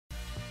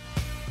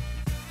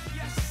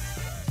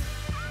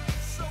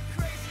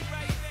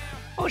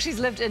she's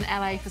lived in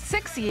LA for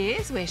 6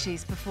 years, where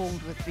she's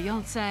performed with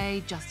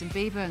Beyonce, Justin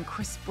Bieber and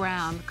Chris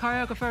Brown.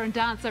 Choreographer and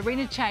dancer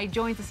Rina Chae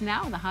joins us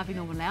now in the Harvey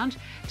Norman Lounge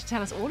to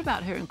tell us all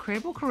about her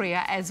incredible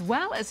career, as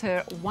well as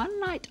her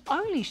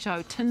one-night-only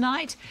show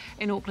tonight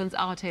in Auckland's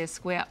Aotea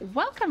Square.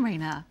 Welcome,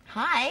 Rina.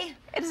 Hi.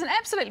 It is an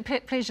absolute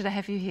pleasure to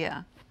have you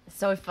here.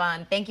 So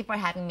fun. Thank you for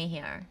having me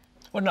here.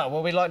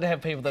 Well, we like to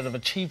have people that have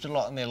achieved a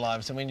lot in their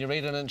lives, and when you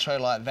read an intro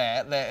like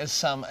that, that is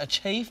some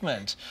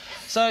achievement.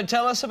 So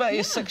tell us about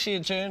your 6-year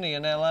journey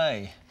in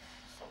LA.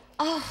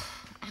 Oh,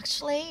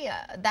 actually,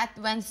 that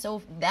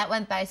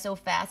went by so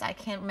fast. I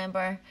can't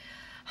remember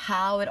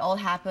how it all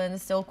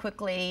happened so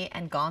quickly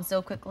and gone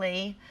so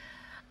quickly.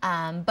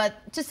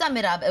 But to sum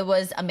it up, it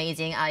was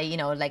amazing.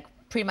 I,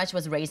 pretty much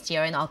was raised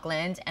here in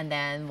Auckland, and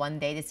then one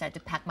day decided to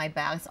pack my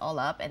bags all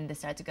up and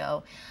decided to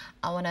go,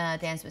 I want to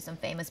dance with some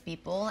famous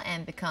people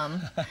and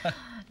become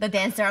the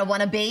dancer I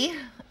want to be,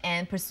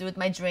 and pursued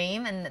my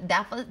dream. And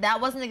that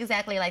wasn't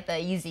exactly like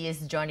the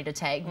easiest journey to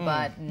take,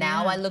 but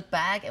now I look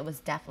back, it was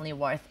definitely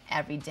worth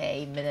every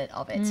day, minute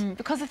of it.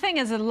 Because the thing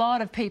is, a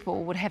lot of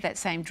people would have that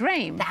same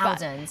dream.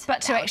 Thousands.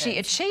 But to actually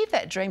achieve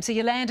that dream, so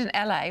you land in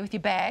LA with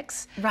your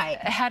bags. Right.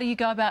 How do you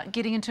go about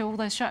getting into all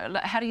those shows?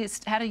 How do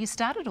you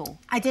start it all?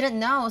 I didn't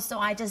know, so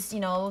I just,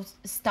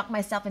 stuck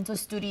myself into a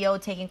studio,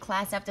 taking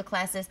class after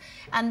classes,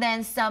 and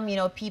then some,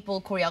 people,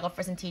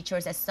 choreographers and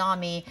teachers that saw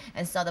me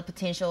and saw the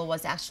potential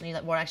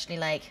were actually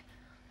like,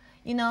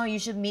 you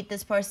should meet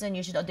this person,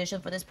 you should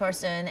audition for this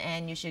person,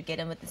 and you should get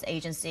in with this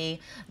agency.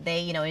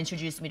 They,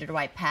 introduced me to the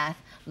right path,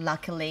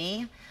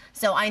 luckily.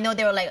 So I know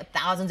there were like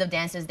thousands of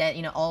dancers that,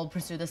 all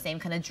pursue the same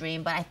kind of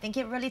dream, but I think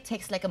it really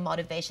takes like a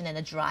motivation and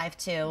a drive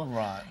to,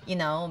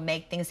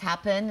 make things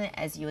happen,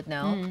 as you would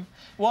know.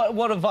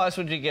 What advice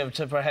would you give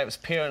to perhaps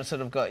parents that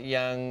have got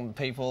young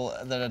people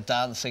that are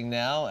dancing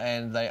now,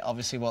 and they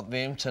obviously want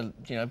them to,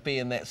 be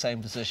in that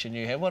same position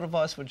you have? What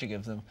advice would you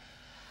give them?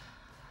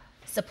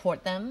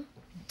 Support them.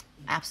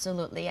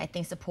 Absolutely. I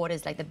think support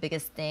is like the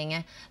biggest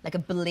thing. Like a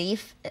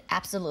belief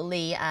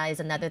absolutely is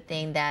another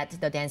thing that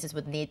the dancers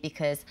would need,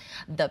 because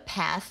the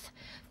path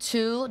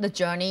to the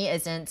journey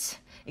isn't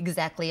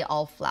exactly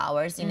all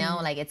flowers,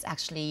 like it's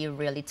actually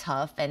really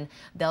tough, and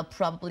they'll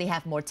probably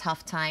have more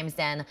tough times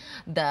than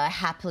the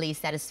happily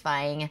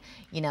satisfying,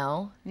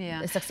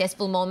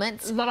 successful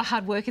moments. A lot of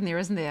hard work in there,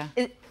 isn't there?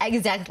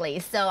 Exactly.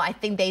 So I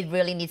think they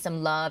really need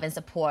some love and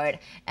support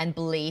and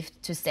belief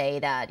to say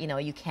that,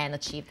 you can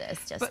achieve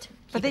this.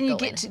 But then you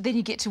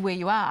get to where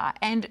you are.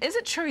 And is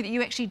it true that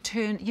you actually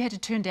had to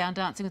turn down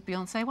dancing with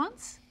Beyonce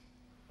once?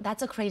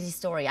 That's a crazy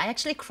story. I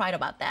actually cried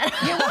about that.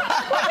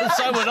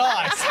 So would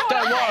I.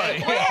 Don't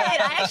worry.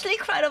 I actually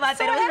cried about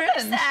that. It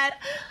was really sad.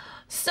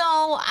 So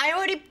I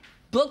already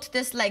booked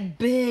this like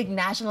big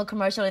national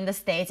commercial in the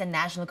States, and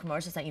national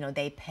commercials that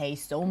they pay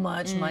so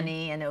much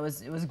money, and it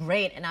was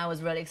great, and I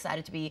was really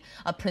excited to be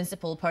a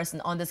principal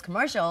person on this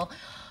commercial.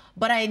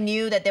 But I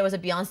knew that there was a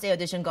Beyonce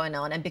audition going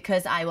on, and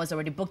because I was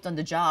already booked on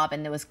the job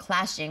and it was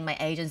clashing, my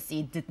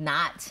agency did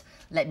not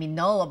let me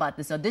know about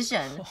this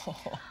audition.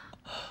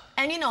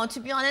 And to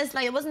be honest,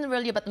 like, it wasn't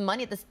really about the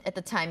money at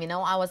the time,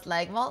 I was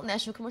like, well,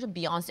 national commercial,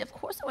 Beyonce, of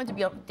course I want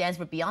to dance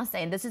for Beyonce,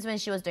 and this is when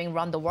she was doing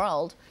Run the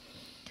World.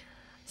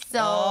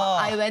 So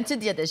I went to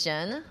the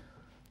audition.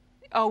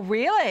 Oh,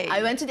 really?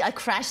 I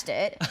crashed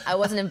it. I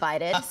wasn't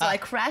invited. So I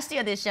crashed the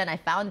audition. I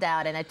found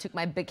out, and I took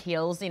my big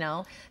heels,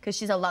 because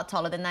she's a lot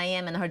taller than I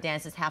am, and her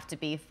dances have to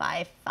be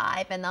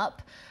 5'5" and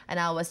up. And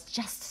I was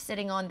just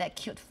sitting on that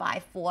cute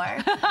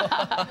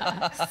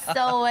 5'4".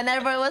 So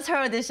whenever it was her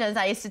auditions,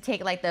 I used to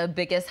take like the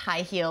biggest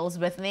high heels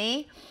with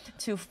me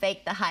to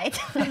fake the height.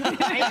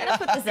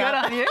 Good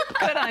on you.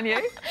 Good on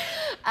you.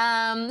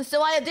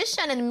 So I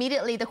auditioned, and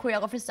immediately the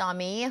choreographer saw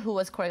me, who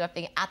was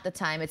choreographing at the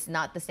time. It's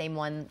not the same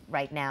one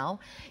right now.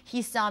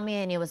 He saw me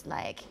and he was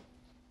like,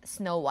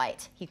 Snow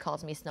White. He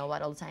calls me Snow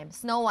White all the time.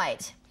 Snow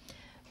White.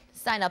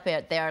 Sign up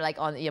there, like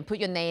put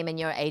your name and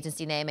your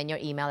agency name and your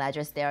email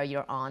address there,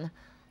 you're on.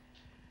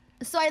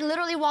 So I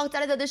literally walked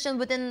out of the audition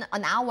within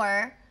an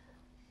hour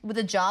with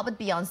a job at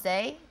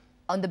Beyonce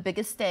on the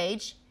biggest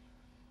stage.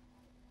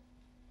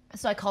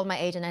 So I called my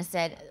agent and I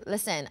said,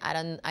 listen,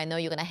 I know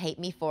you're gonna hate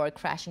me for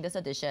crashing this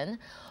audition,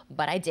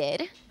 but I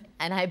did.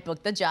 And I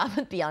booked the job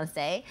with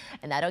Beyonce,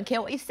 and I don't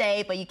care what you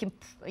say, but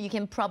you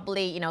can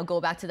probably, go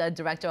back to the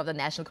director of the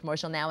national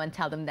commercial now and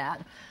tell them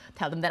that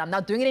I'm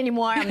not doing it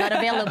anymore, I'm not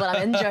available,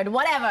 I'm injured,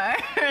 whatever,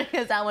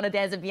 because I want to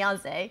dance with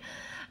Beyonce.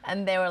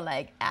 And they were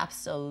like,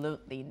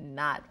 absolutely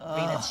not,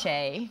 Rina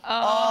Chae.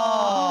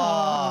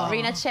 Oh.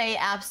 Rina Chae,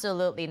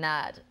 absolutely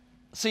not.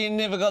 So you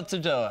never got to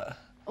do it?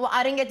 Well,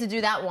 I didn't get to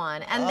do that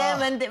one. And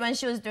then when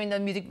she was doing the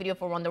music video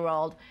for Run the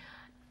World,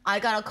 I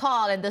got a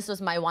call, and this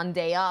was my one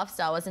day off,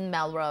 so I was in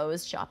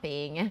Melrose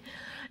shopping,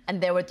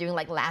 and they were doing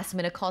like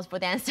last-minute calls for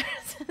dancers.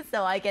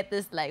 So I get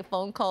this like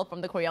phone call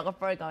from the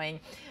choreographer going,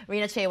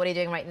 Rina Chae, what are you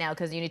doing right now?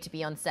 Because you need to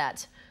be on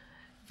set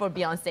for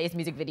Beyonce's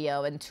music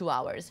video in 2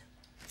 hours.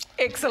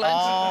 Excellent.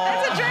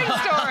 That's a dream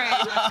story.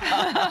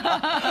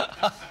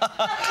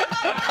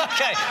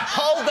 Okay,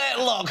 hold that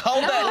lock.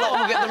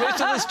 We'll get the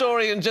rest of the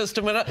story in just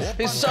a minute.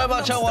 There's so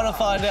much I want to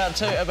find out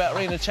too about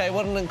Rina Chae.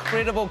 What an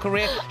incredible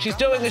career. She's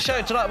doing a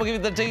show tonight. We'll give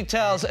you the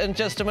details in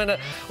just a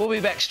minute. We'll be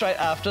back straight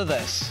after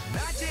this.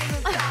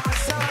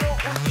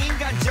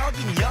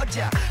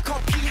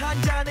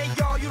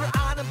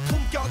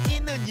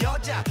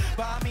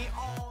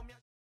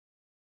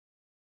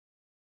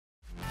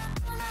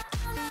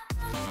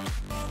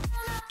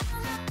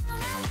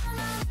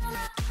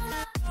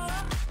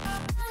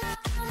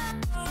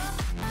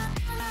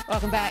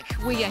 Welcome back.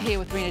 We are here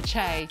with Rina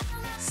Chae,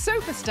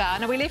 superstar.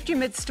 Now, we left you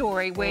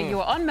mid-story where you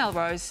were on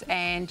Melrose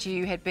and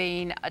you had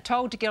been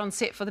told to get on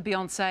set for the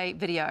Beyonce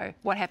video.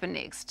 What happened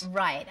next?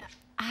 Right.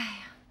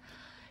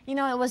 You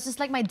know, it was just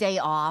like my day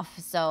off,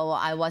 so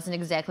I wasn't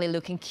exactly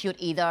looking cute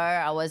either.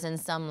 I was in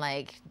some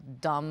like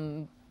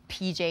dumb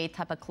PJ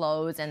type of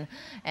clothes and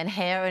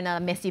hair in a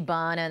messy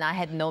bun, and I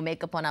had no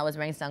makeup on. I was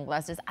wearing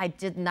sunglasses. I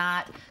could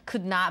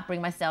not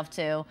bring myself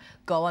to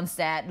go on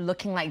set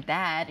looking like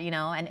that, you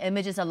know, and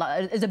image is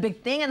a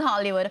big thing in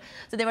Hollywood.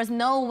 So there was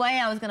no way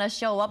I was gonna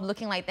show up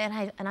looking like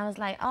that. And I was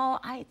like, oh,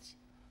 I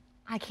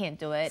can't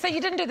do it. So you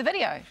didn't do the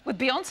video with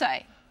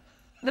Beyonce,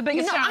 the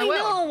biggest star in the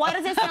world? I know, why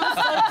does it sound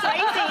so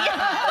crazy?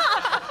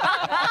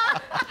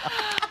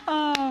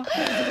 Oh,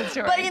 that's a good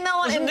story. But you know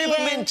what? It was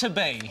never meant to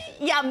be.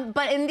 Yeah,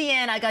 but in the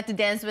end, I got to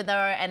dance with her,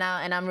 and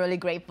I'm really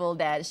grateful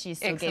that she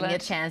still gave me a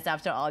chance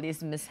after all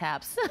these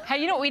mishaps. Hey,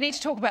 you know what we need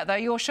to talk about, though?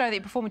 Your show that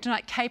you're performing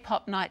tonight,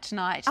 K-pop Night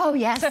Tonight. Oh,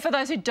 yes. So for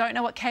those who don't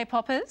know what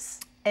K-pop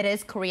is? It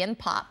is Korean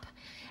pop.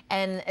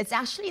 And it's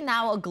actually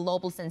now a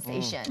global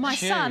sensation. My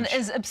son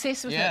is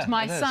obsessed with it.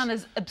 My son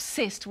is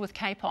obsessed with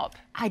K-pop.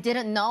 I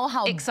didn't know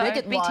how big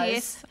it was.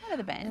 BTS, I know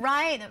the band.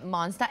 Right,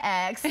 Monster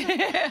X.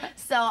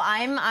 So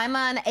I'm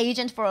an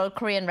agent for a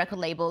Korean record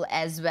label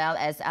as well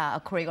as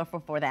a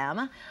choreographer for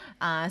them.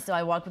 So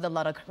I work with a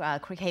lot of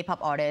K-pop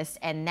artists,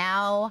 and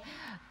now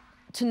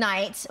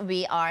tonight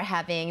we are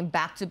having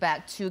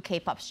back-to-back 2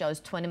 K-pop shows,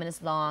 20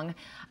 minutes long,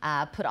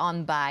 put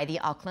on by the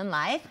Auckland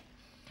Live.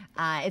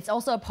 It's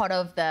also a part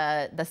of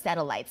the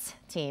Satellites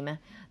team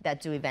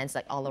that do events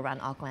like all around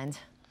Auckland.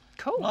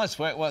 Cool. Nice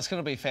work. Well, it's going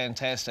to be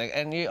fantastic.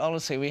 And you,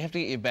 honestly, we have to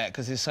get you back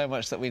because there's so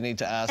much that we need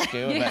to ask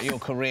you about your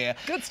career.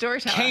 Good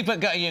storyteller. Keep it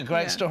going. You're a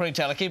great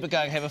storyteller. Keep it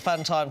going. Have a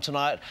fun time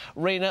tonight.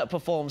 Rina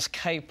performs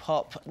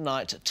K-pop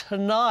Night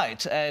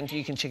tonight. And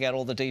you can check out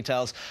all the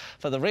details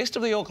for the rest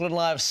of the Auckland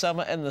Live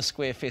Summer in the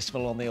Square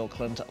Festival on the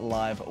Auckland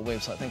Live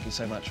website. Thank you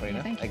so much,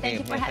 Rina. Thank you.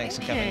 Again, Thank you for thanks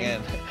for having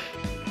coming me. in.